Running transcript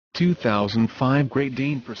2005 Great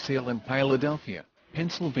Dane for sale in Philadelphia,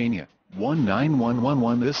 Pennsylvania,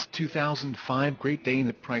 19111. This 2005 Great Dane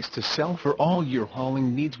is priced to sell for all your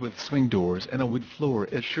hauling needs with swing doors and a wood floor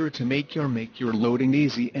is sure to make your loading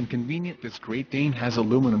easy and convenient. This Great Dane has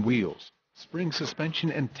aluminum wheels, spring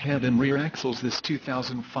suspension and tandem rear axles. This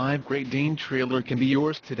 2005 Great Dane trailer can be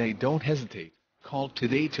yours today. Don't hesitate. Call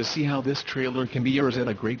today to see how this trailer can be yours at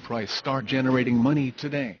a great price. Start generating money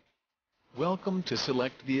today. Welcome to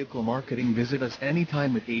Select Vehicle Marketing. Visit us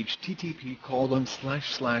anytime at http://woo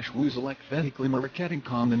Select Vehicle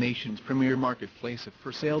Marketing.com, the nation's premier marketplace of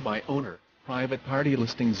for sale by owner, private party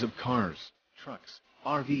listings of cars, trucks,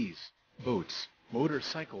 RVs, boats,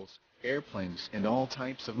 motorcycles, airplanes and all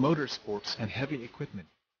types of motorsports and heavy equipment.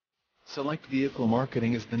 Select Vehicle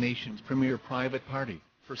Marketing is the nation's premier private party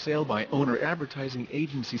for sale by owner advertising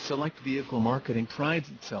agency. Select Vehicle Marketing prides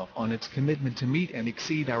itself on its commitment to meet and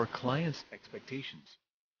exceed our clients' expectations.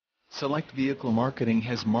 Select Vehicle Marketing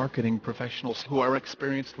has marketing professionals who are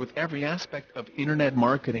experienced with every aspect of internet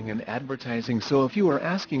marketing and advertising. So if you are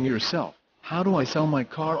asking yourself, how do I sell my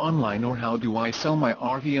car online, or how do I sell my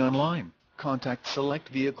RV online? Contact Select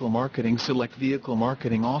Vehicle Marketing. Select Vehicle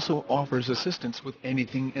Marketing also offers assistance with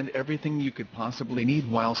anything and everything you could possibly need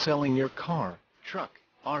while selling your car, truck,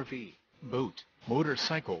 RV, boat,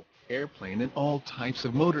 motorcycle, airplane and all types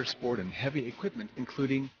of motorsport and heavy equipment,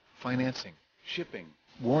 including financing, shipping,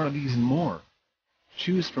 warranties and more.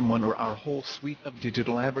 Choose from one or our whole suite of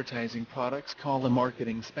digital advertising products. Call a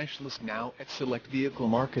marketing specialist now at Select Vehicle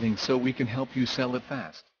Marketing so we can help you sell it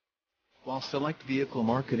fast. While Select Vehicle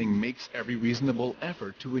Marketing makes every reasonable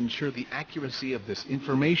effort to ensure the accuracy of this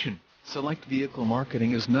information, Select Vehicle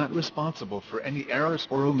Marketing is not responsible for any errors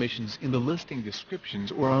or omissions in the listing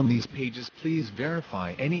descriptions or on these pages. Please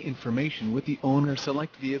verify any information with the owner.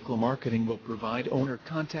 Select Vehicle Marketing will provide owner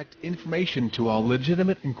contact information to all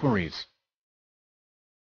legitimate inquiries.